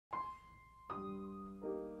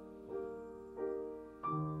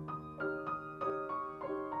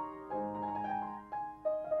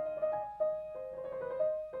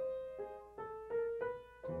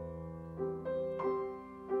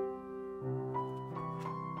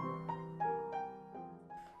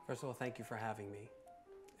First of all, thank you for having me.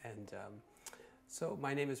 And so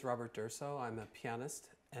my name is Robert Durso. I'm a pianist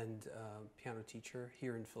and piano teacher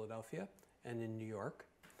here in Philadelphia and in New York.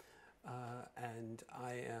 And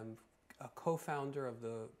I am a co-founder of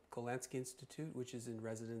the Golandsky Institute, which is in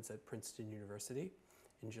residence at Princeton University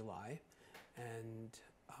in July. And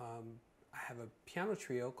I have a piano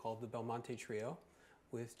trio called the Belmonte Trio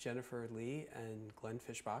with Jennifer Lee and Glenn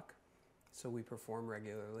Fishbach. So we perform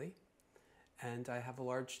regularly. And I have a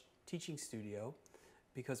large teaching studio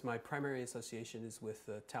because my primary association is with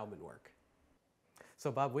the Taubman work.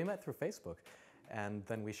 So Bob, we met through Facebook and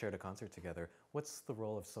then we shared a concert together. What's the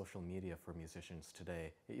role of social media for musicians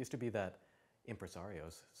today? It used to be that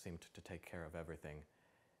impresarios seemed to take care of everything,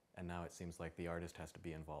 and now it seems like the artist has to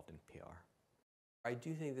be involved in PR. I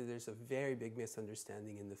do think that there's a very big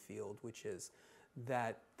misunderstanding in the field, which is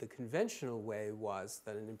that the conventional way was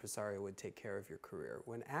that an impresario would take care of your career,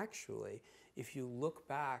 when actually, if you look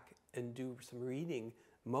back and do some reading,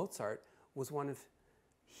 Mozart was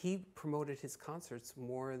he promoted his concerts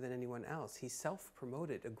more than anyone else. He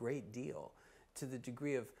self-promoted a great deal, to the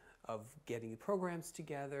degree of getting programs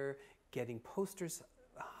together, getting posters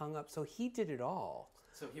hung up, so he did it all.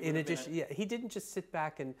 So in addition, yeah, he didn't just sit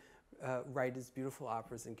back and write his beautiful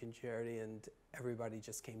operas and concerti and everybody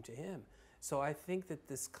just came to him. So I think that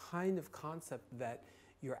this kind of concept that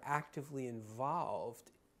you're actively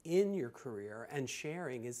involved in your career and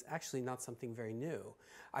sharing is actually not something very new.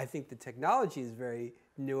 I think the technology is very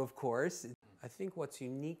new, of course. I think what's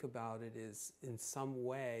unique about it is, in some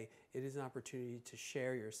way, it is an opportunity to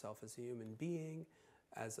share yourself as a human being,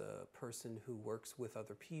 as a person who works with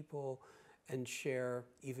other people, and share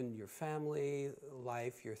even your family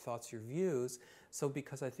life, your thoughts, your views. So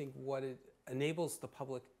because I think what it enables the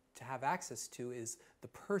public to have access to is the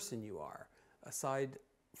person you are, aside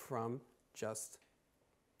from just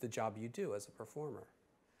the job you do as a performer.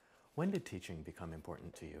 When did teaching become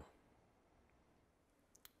important to you?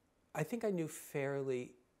 I think I knew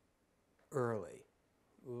fairly early.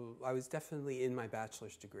 I was definitely in my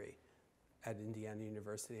bachelor's degree at Indiana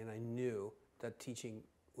University, and I knew that teaching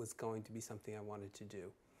was going to be something I wanted to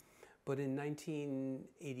do. But in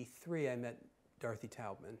 1983, I met Dorothy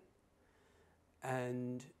Taubman.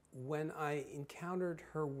 And when I encountered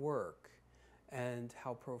her work and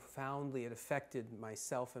how profoundly it affected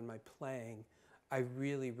myself and my playing, I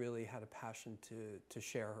really, really had a passion to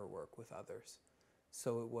share her work with others.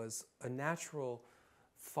 So it was a natural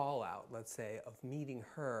fallout, let's say, of meeting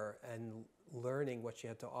her and learning what she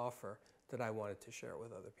had to offer that I wanted to share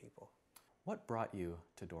with other people. What brought you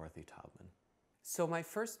to Dorothy Taubman? So my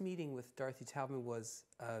first meeting with Dorothy Taubman was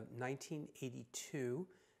 1982,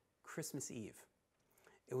 Christmas Eve.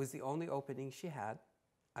 It was the only opening she had.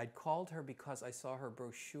 I'd called her because I saw her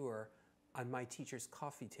brochure on my teacher's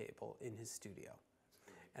coffee table in his studio.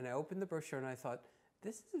 And I opened the brochure and I thought,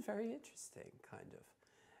 this is very interesting, kind of.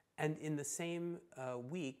 And in the same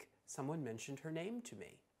week, someone mentioned her name to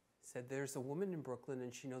me. Said, there's a woman in Brooklyn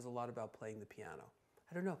and she knows a lot about playing the piano.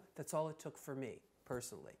 I don't know, that's all it took for me,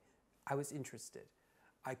 personally. I was interested.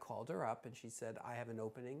 I called her up and she said, I have an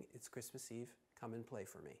opening, it's Christmas Eve, come and play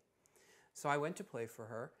for me. So I went to play for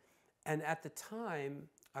her, and at the time,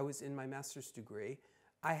 I was in my master's degree.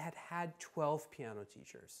 I had had 12 piano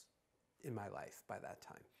teachers in my life by that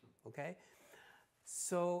time, okay?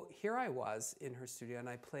 So here I was in her studio, and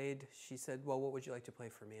I played, she said, well, what would you like to play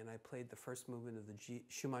for me? And I played the first movement of the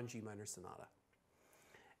Schumann G minor sonata.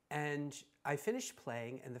 And I finished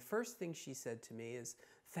playing, and the first thing she said to me is,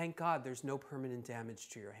 thank God there's no permanent damage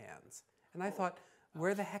to your hands. And I thought,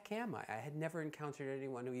 where the heck am I? I had never encountered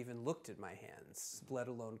anyone who even looked at my hands, let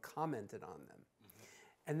alone commented on them.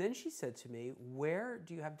 And then she said to me, where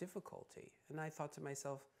do you have difficulty? And I thought to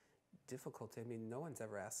myself, difficulty? I mean, no one's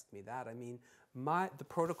ever asked me that. I mean, the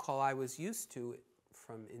protocol I was used to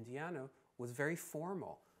from Indiana was very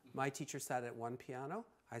formal. My teacher sat at one piano,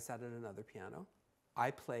 I sat at another piano.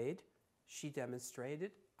 I played, she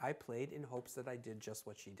demonstrated, I played in hopes that I did just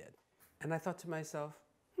what she did. And I thought to myself,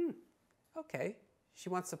 okay, she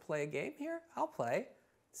wants to play a game here? I'll play.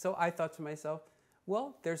 So I thought to myself,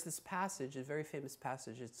 well, there's this passage, a very famous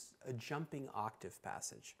passage. It's a jumping octave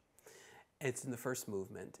passage. It's in the first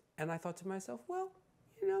movement. And I thought to myself, well,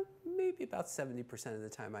 you know, maybe about 70% of the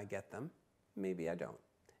time I get them. Maybe I don't.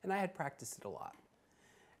 And I had practiced it a lot.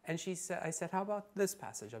 And I said, how about this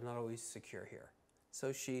passage? I'm not always secure here.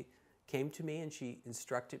 So she came to me and she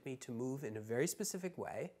instructed me to move in a very specific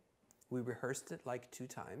way. We rehearsed it like 2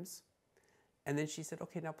 times. And then she said,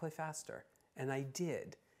 okay, now play faster. And I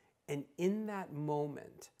did. And in that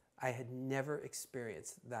moment, I had never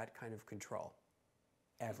experienced that kind of control,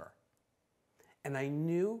 ever. And I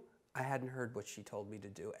knew I hadn't heard what she told me to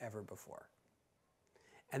do ever before.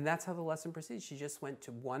 And that's how the lesson proceeded. She just went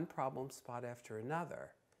to one problem spot after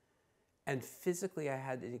another. And physically, I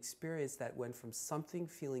had an experience that went from something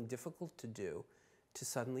feeling difficult to do to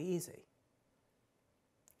suddenly easy.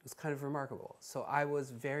 It was kind of remarkable. So I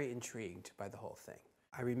was very intrigued by the whole thing.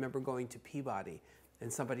 I remember going to Peabody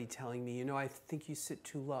and somebody telling me, you know, I think you sit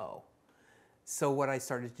too low. So what I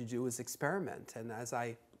started to do was experiment. And as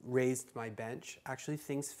I raised my bench, actually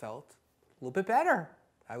things felt a little bit better.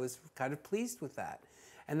 I was kind of pleased with that.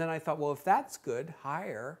 And then I thought, well, if that's good,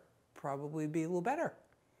 higher probably be a little better.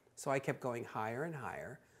 So I kept going higher and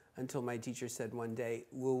higher until my teacher said one day,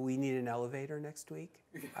 will we need an elevator next week?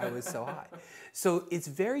 I was so high. So it's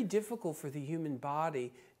very difficult for the human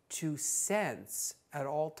body to sense at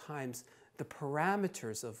all times the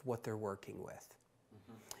parameters of what they're working with.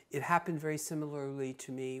 It happened very similarly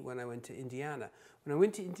to me when I went to Indiana. When I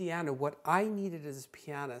went to Indiana, what I needed as a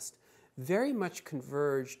pianist very much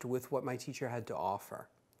converged with what my teacher had to offer.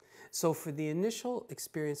 So for the initial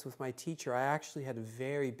experience with my teacher, I actually had a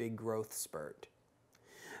very big growth spurt.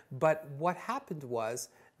 But what happened was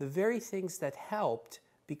the very things that helped,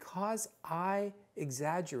 because I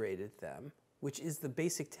exaggerated them, which is the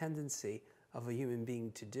basic tendency of a human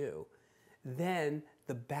being to do, then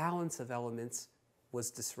the balance of elements was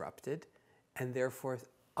disrupted, and therefore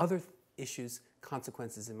other issues,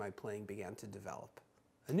 consequences in my playing began to develop.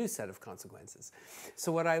 A new set of consequences.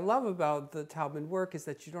 So what I love about the Taubman work is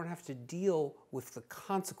that you don't have to deal with the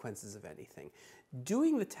consequences of anything.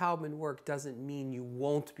 Doing the Taubman work doesn't mean you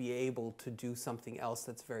won't be able to do something else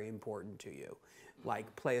that's very important to you,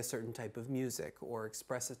 like play a certain type of music, or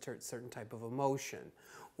express a certain type of emotion,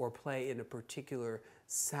 or play in a particular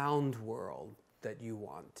sound world that you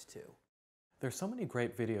want to. There's so many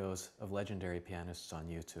great videos of legendary pianists on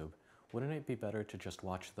YouTube. Wouldn't it be better to just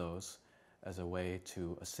watch those as a way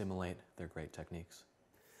to assimilate their great techniques?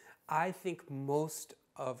 I think most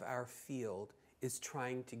of our field is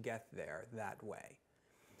trying to get there that way.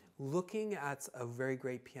 Looking at a very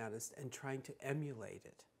great pianist and trying to emulate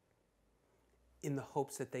it in the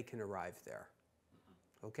hopes that they can arrive there.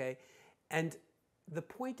 Okay? And the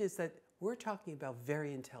point is that we're talking about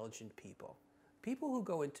very intelligent people. People who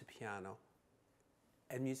go into piano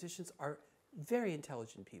and musicians are very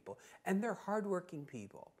intelligent people, and they're hardworking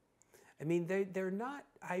people. I mean, they're not,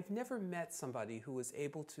 I've never met somebody who was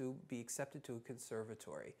able to be accepted to a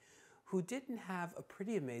conservatory who didn't have a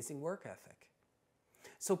pretty amazing work ethic.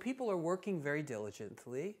 So people are working very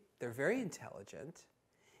diligently, they're very intelligent.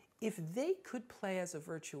 If they could play as a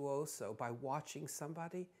virtuoso by watching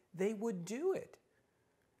somebody, they would do it.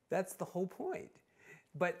 That's the whole point.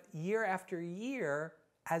 But year after year,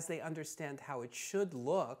 as they understand how it should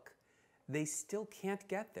look, they still can't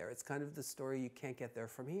get there. It's kind of the story, you can't get there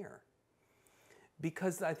from here.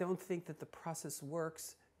 Because I don't think that the process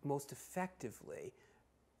works most effectively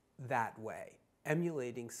that way,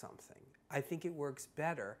 emulating something. I think it works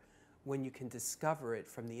better when you can discover it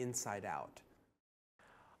from the inside out.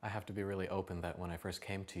 I have to be really open that when I first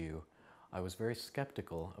came to you, I was very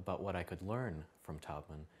skeptical about what I could learn from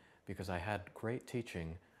Taubman, because I had great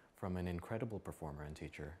teaching from an incredible performer and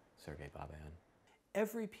teacher, Sergei Babayan.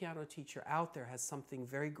 Every piano teacher out there has something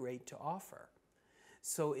very great to offer.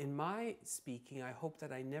 So in my speaking, I hope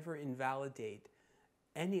that I never invalidate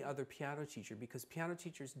any other piano teacher, because piano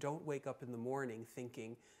teachers don't wake up in the morning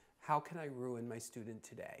thinking, how can I ruin my student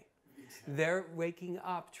today? Exactly. They're waking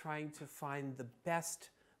up trying to find the best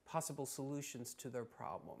possible solutions to their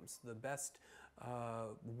problems, the best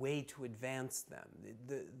way to advance them.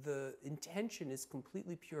 The intention is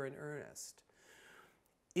completely pure and earnest.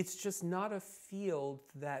 It's just not a field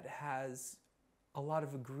that has a lot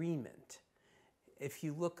of agreement. If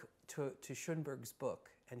you look to Schoenberg's book,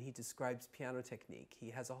 and he describes piano technique, he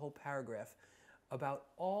has a whole paragraph about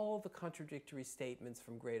all the contradictory statements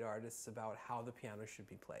from great artists about how the piano should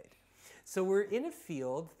be played. So we're in a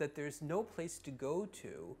field that there's no place to go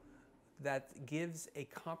to that gives a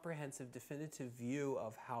comprehensive, definitive view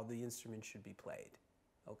of how the instrument should be played.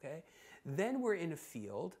 Okay? Then we're in a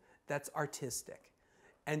field that's artistic.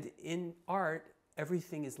 And in art,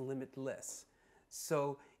 everything is limitless.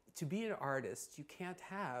 So to be an artist, you can't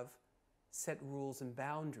have set rules and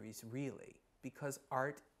boundaries, really, because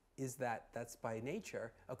art is that's by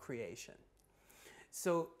nature a creation.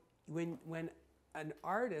 So when an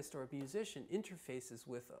artist or a musician interfaces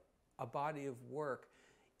with a body of work,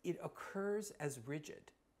 it occurs as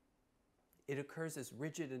rigid. It occurs as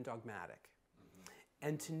rigid and dogmatic.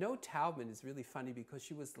 And to know Taubman is really funny because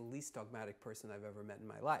she was the least dogmatic person I've ever met in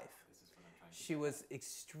my life. This is what I'm trying to She was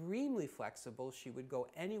extremely flexible. She would go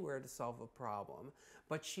anywhere to solve a problem,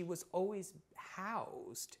 but she was always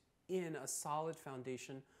housed in a solid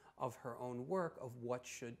foundation of her own work, of what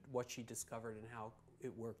she discovered and how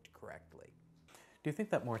it worked correctly. Do you think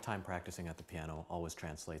that more time practicing at the piano always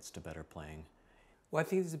translates to better playing? Well, I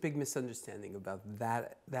think there's a big misunderstanding about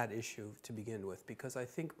that issue to begin with, because I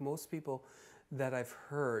think most people that I've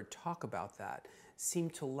heard talk about that seem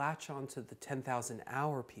to latch onto the 10,000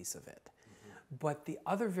 hour piece of it. But the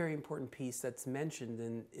other very important piece that's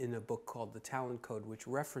mentioned in a book called The Talent Code, which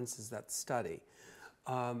references that study,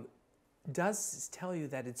 does tell you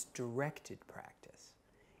that it's directed practice.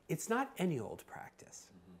 It's not any old practice,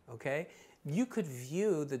 okay? You could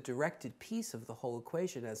view the directed piece of the whole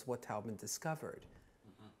equation as what Taubman discovered.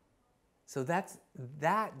 So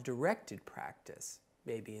that directed practice,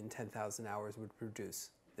 maybe in 10,000 hours, would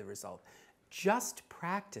produce the result. Just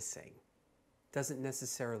practicing doesn't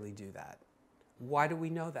necessarily do that. Why do we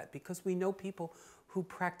know that? Because we know people who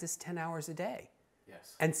practice 10 hours a day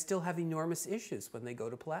and still have enormous issues when they go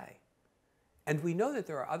to play. And we know that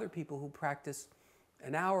there are other people who practice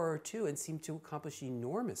an hour or two and seem to accomplish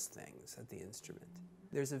enormous things at the instrument.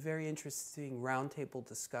 There's a very interesting roundtable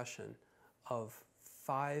discussion of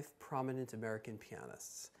 5 prominent American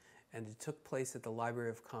pianists, and it took place at the Library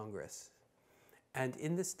of Congress. And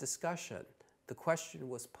in this discussion, the question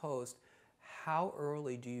was posed, how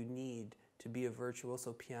early do you need to be a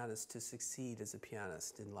virtuoso pianist to succeed as a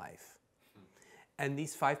pianist in life? And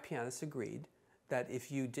these 5 pianists agreed that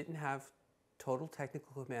if you didn't have total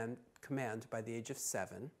technical command by the age of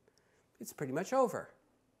 7, it's pretty much over.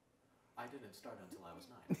 I didn't start until I was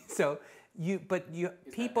 9. So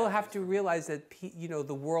people have to realize that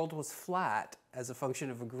the world was flat as a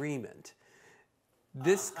function of agreement.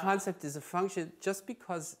 This concept is a function, just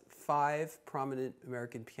because 5 prominent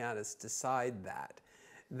American pianists decide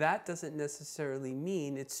that doesn't necessarily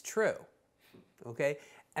mean it's true, okay?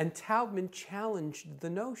 And Taubman challenged the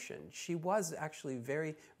notion. She was actually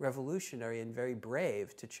very revolutionary and very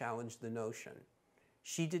brave to challenge the notion.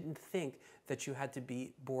 She didn't think that you had to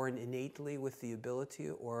be born innately with the ability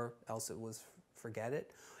or else it was forget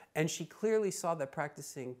it. And she clearly saw that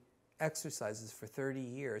practicing exercises for 30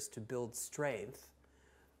 years to build strength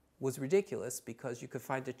was ridiculous, because you could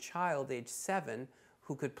find a child age 7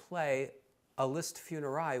 who could play a Liszt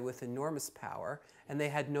Funérailles with enormous power, and they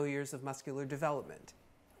had no years of muscular development.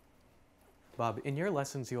 Bob, in your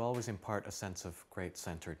lessons you always impart a sense of great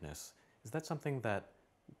centeredness. Is that something that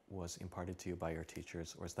was imparted to you by your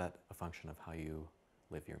teachers, or is that a function of how you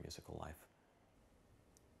live your musical life?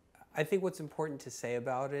 I think what's important to say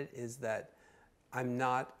about it is that I'm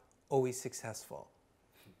not always successful,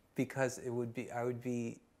 because I wouldn't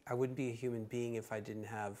be a human being if I didn't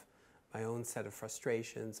have my own set of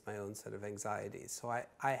frustrations, my own set of anxieties. So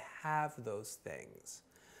I have those things.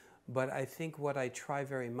 But I think what I try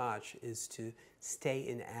very much is to stay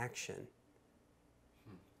in action,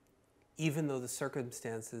 even though the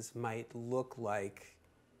circumstances might look like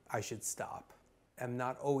I should stop. I'm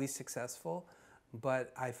not always successful,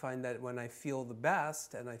 but I find that when I feel the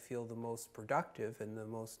best and I feel the most productive and the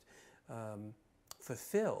most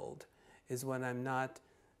fulfilled is when I'm not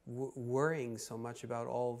worrying so much about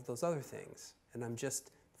all of those other things. And I'm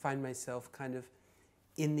just find myself kind of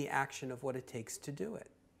in the action of what it takes to do it.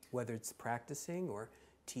 Whether it's practicing or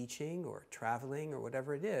teaching or traveling or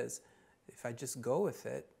whatever it is, if I just go with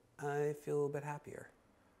it, I feel a little bit happier.